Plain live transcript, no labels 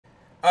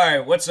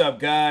Alright, what's up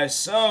guys?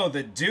 So,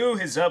 the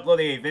dude has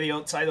uploaded a video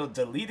titled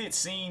Deleted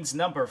Scenes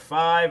Number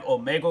 5,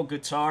 Omegle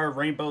Guitar,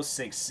 Rainbow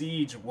Six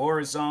Siege,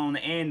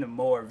 Warzone, and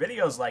more.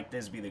 Videos like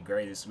this be the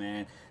greatest,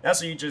 man.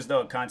 That's what you just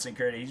know a content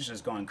creator. He's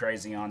just going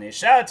crazy on this.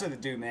 Shout out to the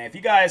dude, man. If you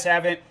guys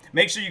haven't,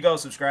 make sure you go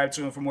subscribe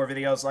to him for more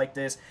videos like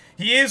this.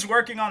 He is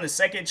working on the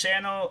second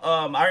channel.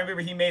 I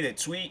remember he made a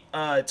tweet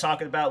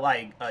talking about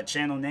like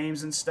channel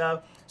names and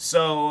stuff.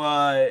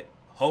 So,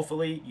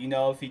 hopefully, you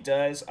know, if he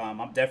does, I'm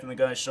definitely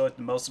going to show it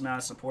the most amount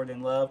of support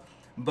and love.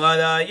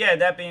 But, yeah,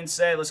 that being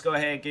said, let's go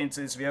ahead and get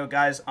into this video,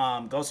 guys.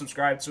 Go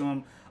subscribe to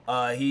him.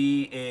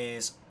 He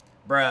is,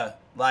 bruh,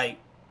 like,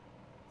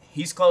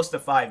 he's close to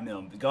 5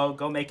 mil.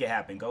 Go make it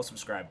happen. Go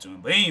subscribe to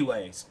him. But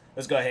anyways,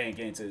 let's go ahead and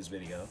get into this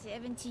video.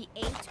 78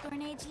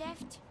 grenades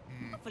left?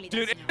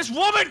 Dude, this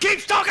woman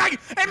keeps talking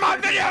in my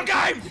video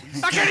game!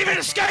 I can't even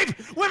escape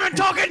women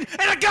talking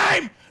in a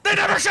game! They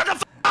never shut the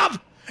f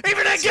up!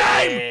 Even in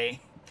game!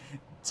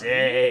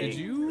 Dang. Did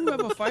you have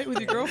a fight with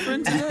your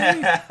girlfriend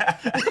today?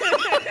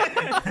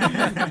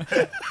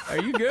 Are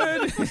you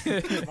good?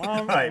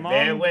 Mom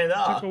Mom went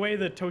off. took away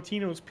the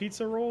Totino's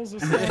pizza rolls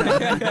or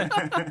something.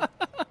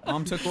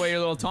 Mom took away your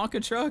little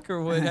Tonka truck,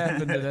 or what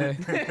happened today?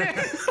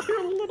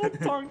 Your little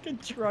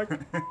Tonka truck.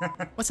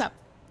 What's up?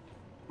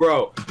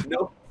 Bro,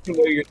 no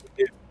fucking way you're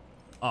the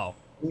Oh.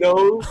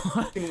 No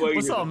fucking way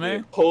What's you're up, the man?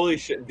 dude. Holy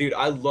shit, dude,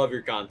 I love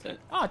your content.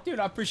 Oh, dude,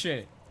 I appreciate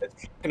it.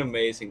 It's fucking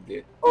amazing,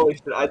 dude. Holy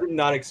shit, I did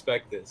not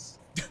expect this.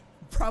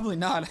 Probably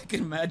not, I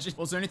can imagine.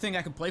 Well, is there anything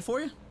I can play for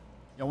you?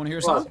 Y'all want to hear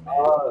a song?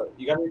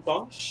 You got any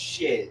songs?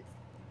 Shit.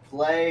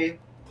 Play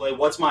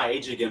What's My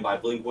Age Again by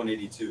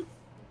Blink-182.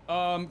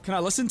 Can I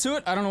listen to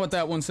it? I don't know what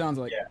that one sounds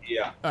like.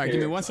 Yeah. Alright,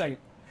 give me 1 second.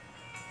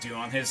 Dude,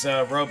 on his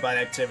robot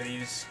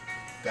activities,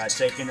 got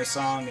taken the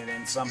song and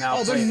then somehow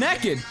Oh, they're played it.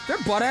 naked! They're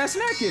butt-ass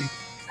naked!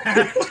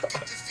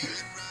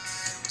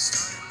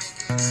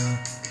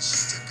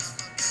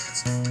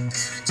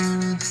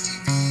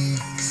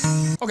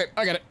 Okay,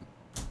 I got it.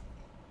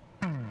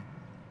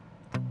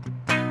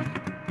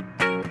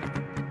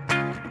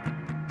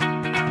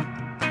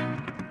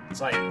 It's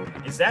like,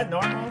 is that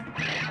normal?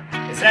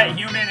 Is that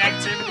human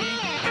activity?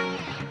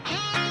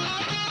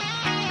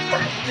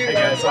 Hey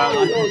guys,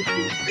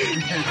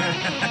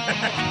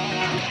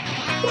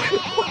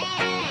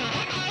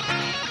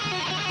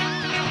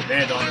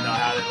 Man don't even know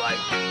how to, like,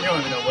 you don't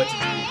even know what to do.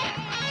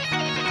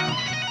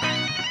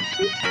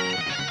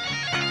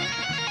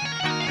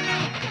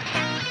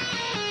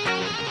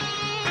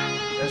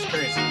 That's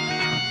crazy.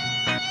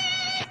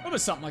 It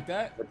was something like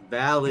that. That's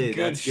valid.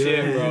 Good That's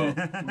shit, good.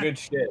 bro. Good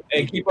shit.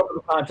 Hey, keep up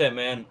with the content,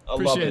 man. I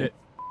love Appreciate it. it.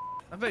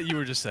 I bet you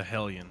were just a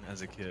hellion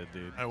as a kid,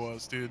 dude. I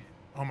was, dude.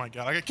 Oh my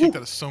god, I got kicked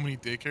out of so many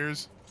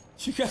daycares.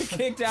 You got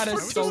kicked out of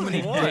so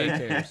many What?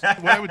 daycares.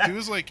 What I would do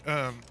is like,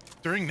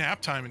 during nap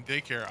time in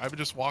daycare, I would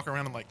just walk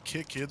around and like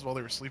kick kids while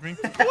they were sleeping.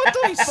 What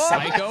the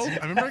psycho?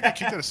 I remember I got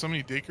kicked out of so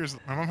many daycares.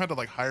 My mom had to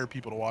like hire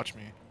people to watch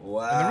me.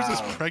 Wow. And there was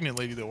this pregnant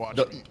lady that watched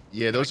me.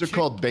 Yeah, those are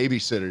called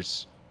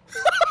babysitters.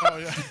 Oh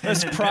yeah.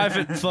 That's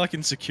private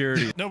fucking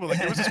security. No, but like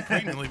there was this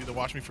pregnant lady that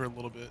watched me for a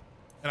little bit.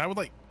 And I would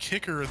like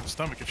kick her in the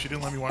stomach if she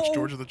didn't let me watch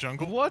George of the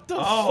Jungle. What the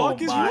Oh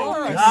fuck is my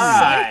wrong with God.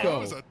 I Psycho.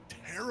 was a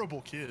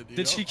terrible kid. Dude.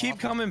 Did she That was keep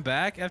awful. coming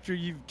back after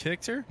you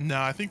kicked her? No,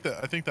 I think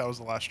that was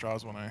the last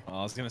straws when I. Oh,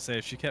 I was gonna say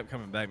if she kept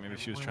coming back, maybe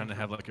she was trying to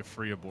have like a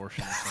free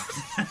abortion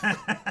or something.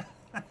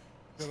 Yeah,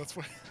 that's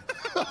why.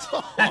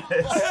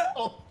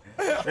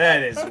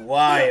 That is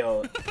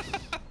wild.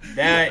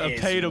 That A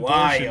is paid wild.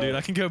 abortion, dude.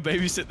 I can go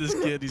babysit this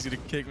kid. He's gonna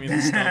kick me in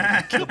the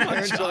stomach. Kill my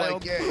Parents are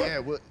child. like, yeah,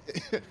 well,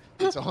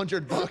 it's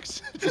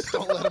 $100. Just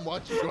don't let him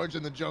watch George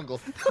in the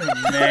Jungle.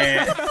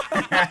 Man.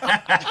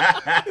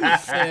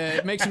 Yeah,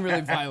 it makes him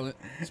really violent.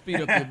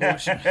 Speed up the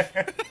abortion.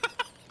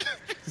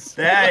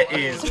 That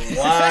is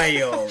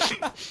wild.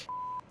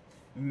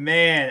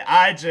 Man,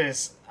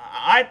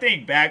 I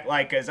think back,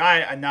 like, cause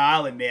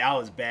I'll admit I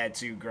was bad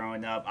too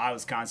growing up. I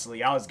was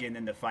getting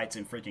into fights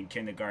in freaking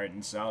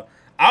kindergarten, so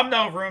I'm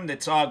no room to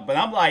talk, but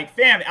I'm like,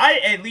 fam, I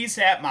at least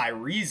had my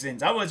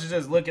reasons. I wasn't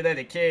just looking at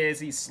the kid as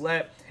he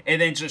slept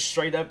and then just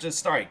straight up just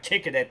started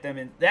kicking at them,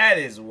 and that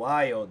is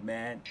wild,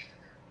 man.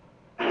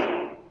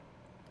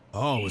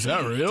 Oh, was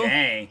that real?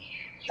 Dang.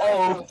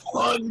 Oh,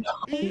 fun.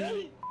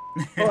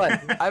 Hold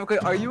on.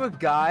 Are you a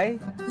guy?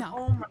 No.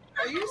 Oh my,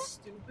 are you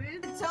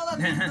stupid? Tell that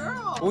to the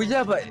girl. Well,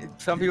 yeah, but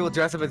some people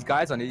dress up as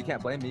guys on it. You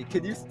can't blame me.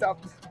 Could you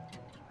stop?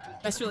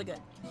 That's really good.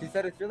 She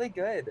said it's really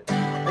good.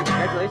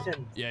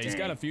 Congratulations. Yeah, he's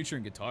got a future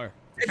in guitar.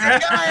 It's a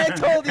guy. I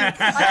told you.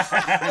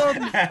 I told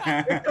you.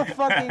 It's a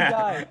fucking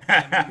guy.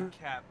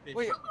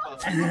 Wait.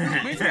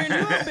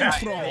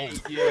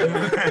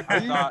 I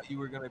thought you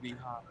were gonna be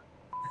hot.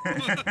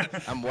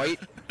 I'm white.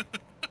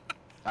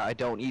 I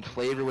don't eat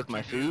flavor with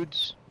my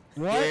foods.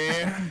 What?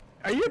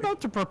 Are you about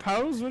to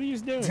propose? What are you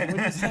doing? What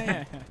are you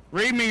saying?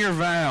 Read me your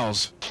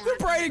vows. The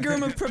bride and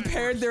groom have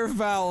prepared their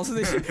vows.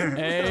 A,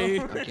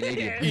 I'm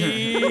Canadian.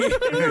 E,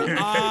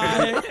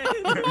 I,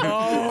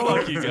 O,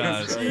 Fuck you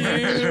guys.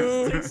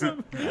 U.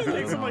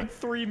 Takes him like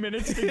 3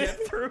 minutes to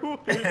get through.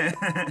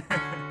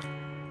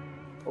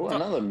 Oh,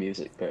 another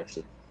music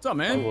person. What's up,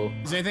 man? Hello.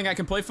 Is there anything I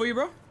can play for you,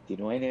 bro? Do you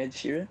know any Ed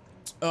Sheeran?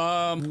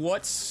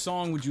 What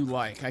song would you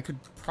like? I could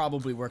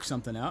probably work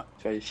something out.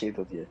 Try the Shape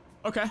of You.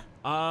 Okay.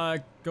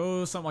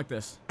 Go something like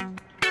this.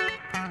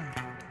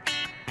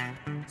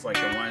 It's like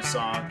the one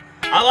song.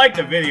 I like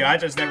the video. I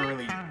just never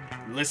really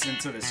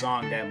listened to the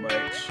song that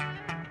much.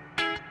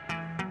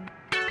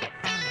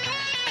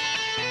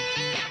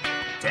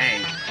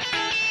 Dang.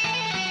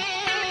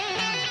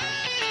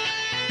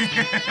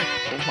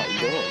 Oh my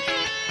god.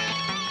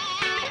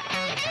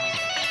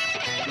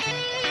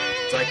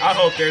 It's like, I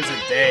hope there's a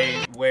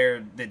day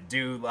where the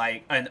dude,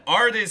 like, an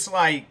artist,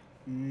 like,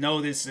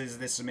 notices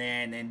this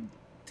man and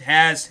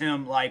has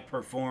him, like,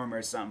 perform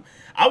or something.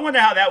 I wonder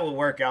how that would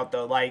work out,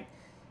 though. Like,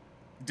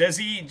 does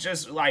he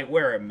just, like,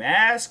 wear a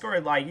mask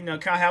or, like, you know,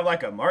 kind of have,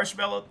 like, a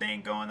marshmallow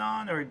thing going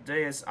on? Or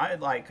does,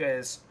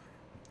 because,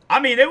 I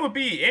mean, it would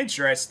be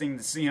interesting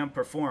to see him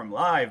perform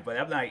live, but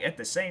I'm like, at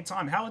the same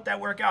time, how would that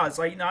work out? It's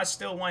like, you know, I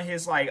still want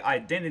his, like,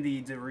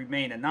 identity to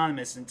remain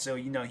anonymous until,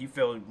 you know, he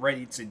feels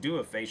ready to do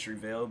a face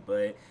reveal,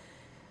 but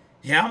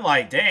yeah, I'm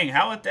like, dang,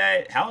 how would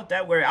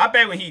that work? I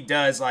bet when he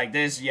does like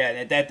this, yeah,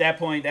 at that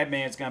point, that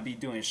man's gonna be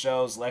doing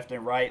shows left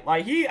and right.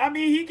 Like he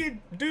could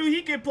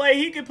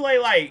play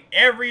like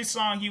every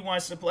song he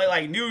wants to play,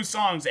 like new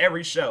songs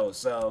every show.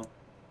 So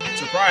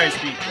surprise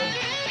people.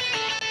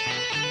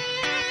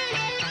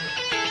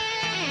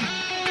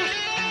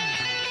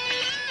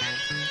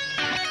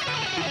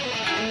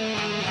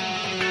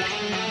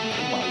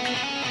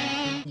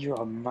 You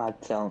are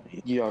mad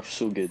talented. You are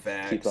so good.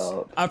 Facts. Keep that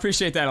up. I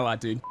appreciate that a lot,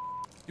 dude.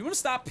 You want to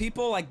stop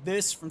people like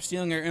this from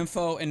stealing your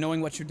info and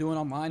knowing what you're doing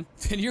online?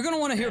 Then you're going to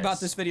want to hear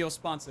about this video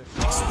sponsor.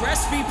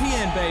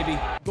 ExpressVPN, baby.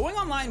 Going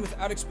online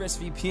without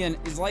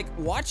ExpressVPN is like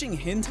watching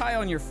hentai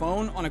on your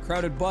phone on a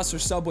crowded bus or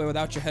subway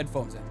without your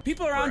headphones in.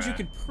 People around you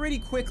can pretty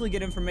quickly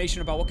get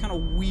information about what kind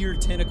of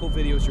weird tentacle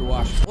videos you're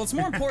watching. Well, it's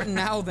more important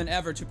now than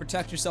ever to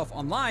protect yourself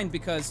online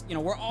because, you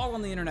know, we're all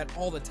on the internet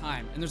all the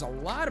time. And there's a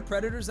lot of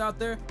predators out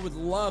there who would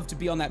love to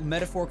be on that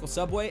metaphorical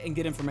subway and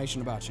get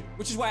information about you.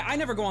 Which is why I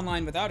never go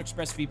online without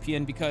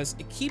ExpressVPN, because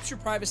it keeps your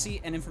privacy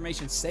and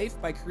information safe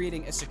by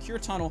creating a secure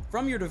tunnel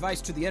from your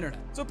device to the internet.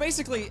 So it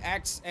basically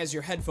acts as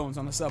your headphones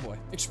on the subway.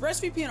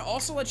 ExpressVPN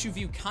also lets you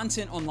view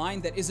content online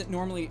that isn't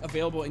normally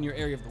available in your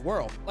area of the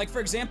world. Like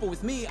for example,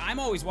 with me, I'm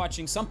always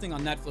watching something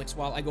on Netflix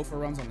while I go for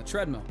runs on the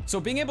treadmill.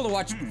 So being able to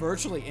watch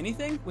virtually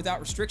anything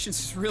without restrictions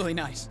is really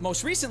nice.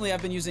 Most recently,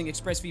 I've been using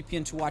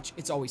ExpressVPN to watch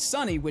It's Always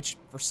Sunny, which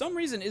for some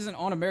reason isn't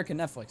on American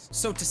Netflix.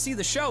 So to see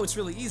the show, it's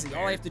really easy.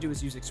 All I have to do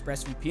is use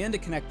ExpressVPN to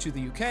connect to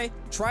the UK,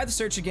 try the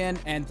search again,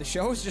 and the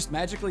show is just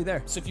magically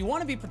there. So if you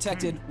want to be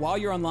protected while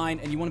you're online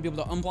and you want to be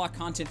able to unblock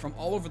content from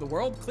all over the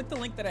world, click the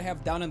link that I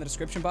have down in the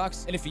description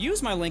box. And if you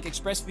use my link,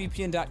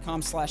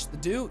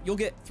 expressvpn.com/thedo, you'll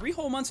get 3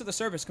 whole months of the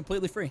service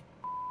completely free.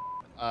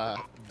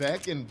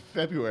 Back in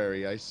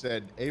February, I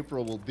said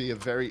April will be a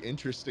very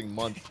interesting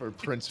month for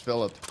Prince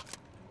Philip.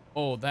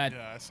 Oh, that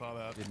I saw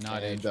that. did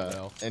not age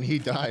well. And he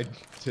died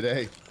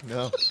today.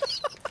 No.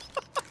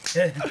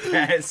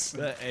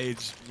 That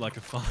aged like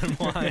a fine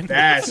wine.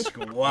 That's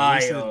wild.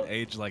 Didn't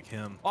age like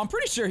him. Well, I'm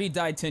pretty sure he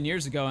died 10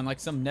 years ago, and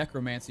like some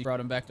necromancy brought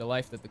him back to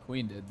life that the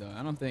Queen did, though.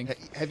 I don't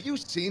think. Have you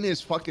seen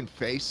his fucking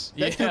face?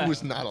 That dude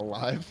was not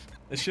alive.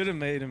 They should have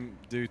made him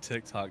do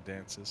TikTok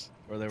dances,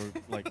 where they were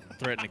like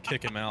threatening to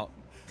kick him out.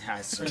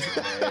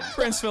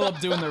 Prince Philip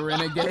doing the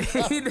renegade.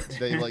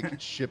 They like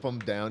ship him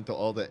down to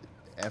all the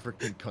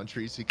African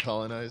countries he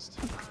colonized.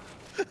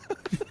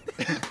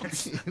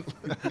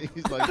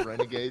 He's like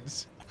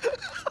renegades.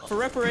 For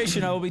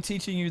reparation, I will be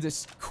teaching you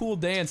this cool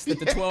dance that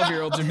the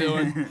 12-year-olds are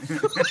doing.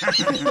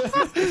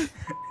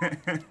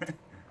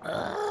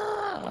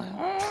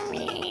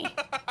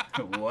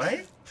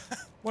 What?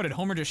 What, did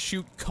Homer just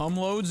shoot cum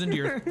loads into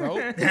your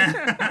throat?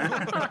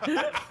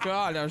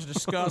 God, that was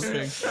disgusting.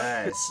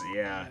 Yes,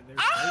 yeah.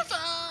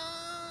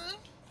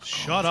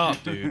 Shut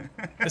up, dude.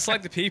 It's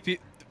like the pee-pee.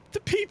 The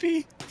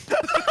pee-pee.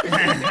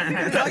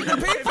 It's like the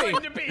pee-pee.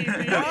 The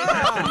pee-pee.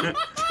 Ah.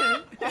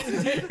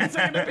 It's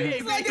like the pee-pee.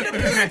 It's like the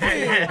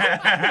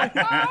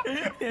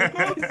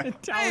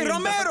pee-pee. Hey,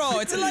 Romero,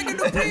 it's like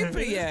the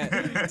pee-pee,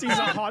 yeah. He's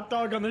a hot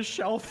dog on the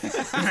shelf.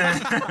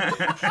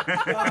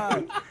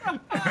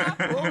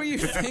 What were you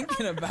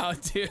thinking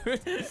about, dude?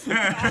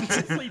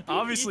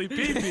 Obviously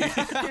pee-pee.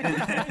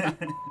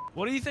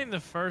 What do you think the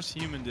first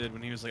human did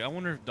when he was like, I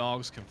wonder if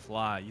dogs can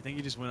fly? You think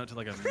he just went up to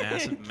like a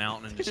massive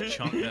mountain and just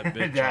chunked that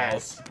bitch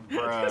off?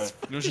 Bruh.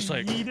 It was just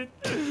like... He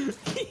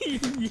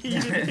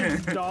yeeted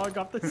his dog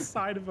off the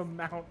side of a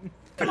mountain.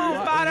 Come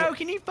on, Fido,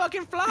 can you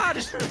fucking fly?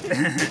 Just...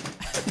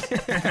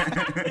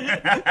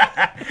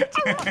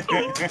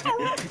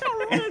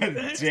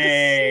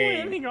 Dang.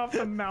 Slamming off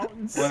the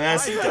mountain. Well,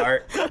 that's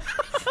dark.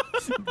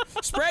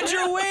 Spread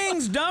your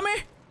wings,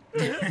 dummy.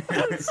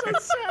 That's so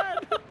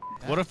sad.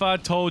 What if I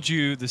told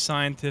you the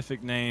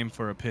scientific name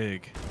for a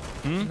pig?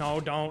 Hmm? No,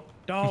 don't.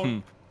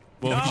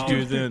 What would you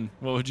do then?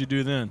 What would you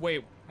do then?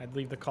 Wait, I'd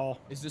leave the call.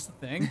 Is this the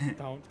thing?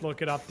 Don't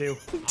look it up, dude.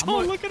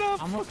 Don't look it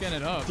up. I'm looking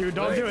it up. Dude,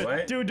 don't Wait, do it.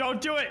 what? Dude, don't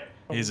do it.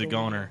 He's a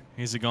goner.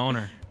 He's a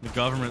goner. The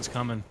government's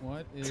coming.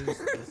 What is the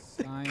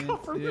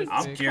scientific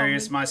I'm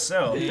curious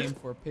myself. name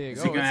for pig?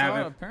 Is he Oh, gonna it's have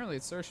not, it? apparently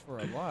it's searched for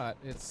a lot.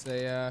 It's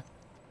a,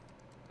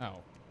 oh.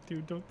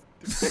 Dude, don't.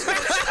 I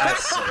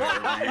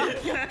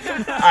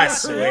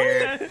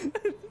swear, man.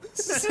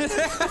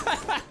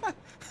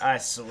 I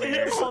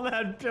swear. All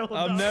that build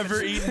I'm up.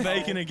 never eating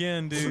bacon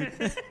again, dude.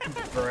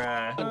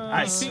 Bruh.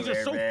 I These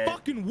swear, are so man.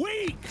 fucking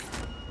weak.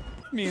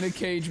 Me in a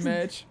cage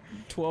match.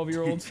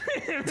 12-year-olds.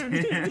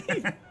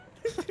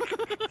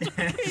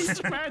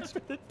 Cage match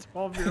with a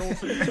 12-year-old.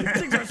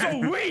 Things are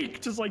so weak.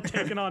 Just like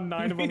taking on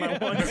 9 of them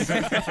at once.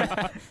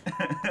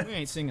 We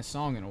ain't sing a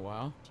song in a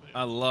while.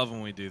 I love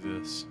when we do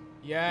this.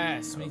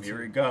 Yes, me Here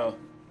too. we go.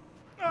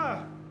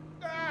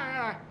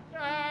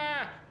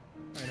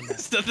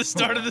 Is that the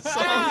start of the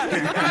song?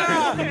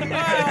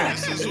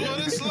 This is what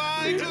it's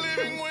like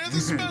living with a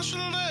special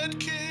ed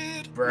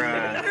kid.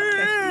 Bruh.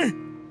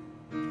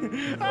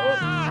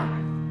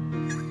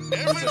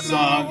 It's a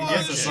song.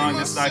 It's a song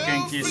that's not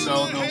gonna get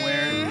sold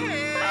nowhere.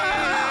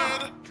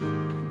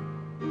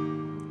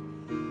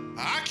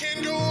 I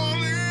can't go on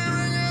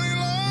living any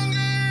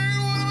longer.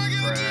 What am I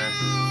gonna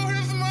do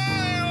with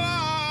my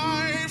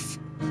life?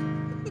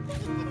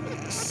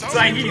 It's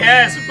like he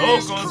has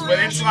vocals, but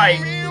it's like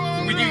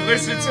when you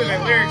listen to the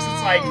lyrics,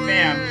 it's like,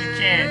 fam, you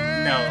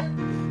can't. No,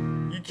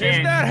 you can't.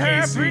 If that you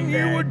can't sing happened, you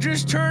that. would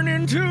just turn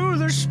into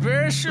the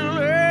special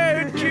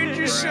ed kid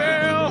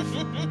yourself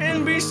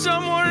and be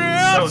someone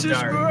else's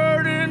dark.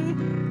 burden.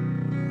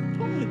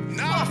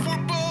 Now if we're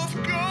both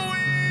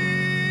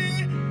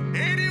going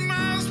 80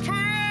 miles per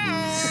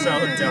hour, So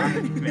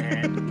dark,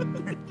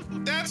 man.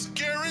 that's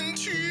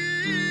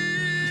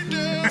guaranteed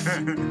death.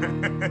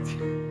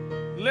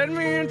 Let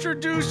me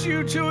introduce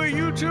you to a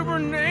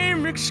YouTuber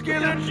named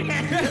McSkillet.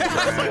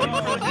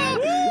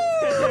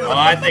 Oh,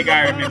 I think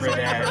I remember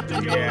that.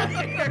 Yeah.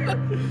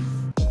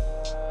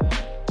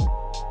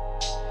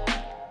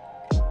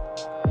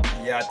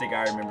 Yeah, I think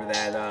I remember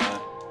that.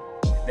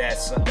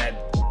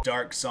 That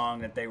dark song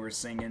that they were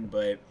singing.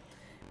 But,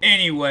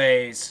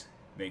 anyways,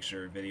 make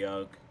sure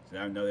video.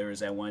 I know there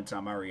was that one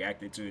time I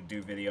reacted to a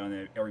dude video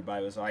and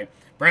everybody was like,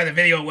 "Bro, the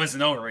video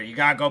wasn't over. You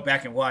gotta go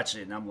back and watch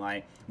it." And I'm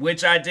like,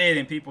 which I did,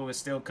 and people were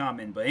still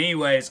coming. But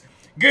anyways,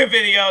 good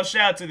video.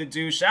 Shout out to the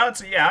dude. Shout out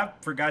to, yeah, I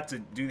forgot to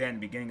do that in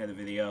the beginning of the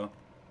video.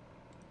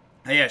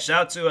 Yeah,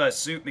 shout out to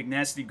Suit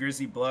McNasty,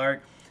 Grizzly Blarg,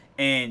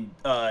 and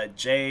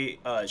Jay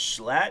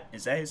Schlatt.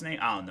 Is that his name?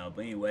 I don't know.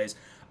 But anyways,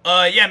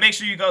 yeah, make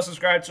sure you go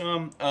subscribe to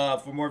him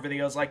for more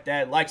videos like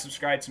that. Like,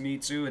 subscribe to me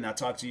too, and I'll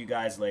talk to you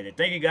guys later.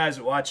 Thank you guys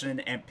for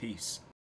watching, and peace.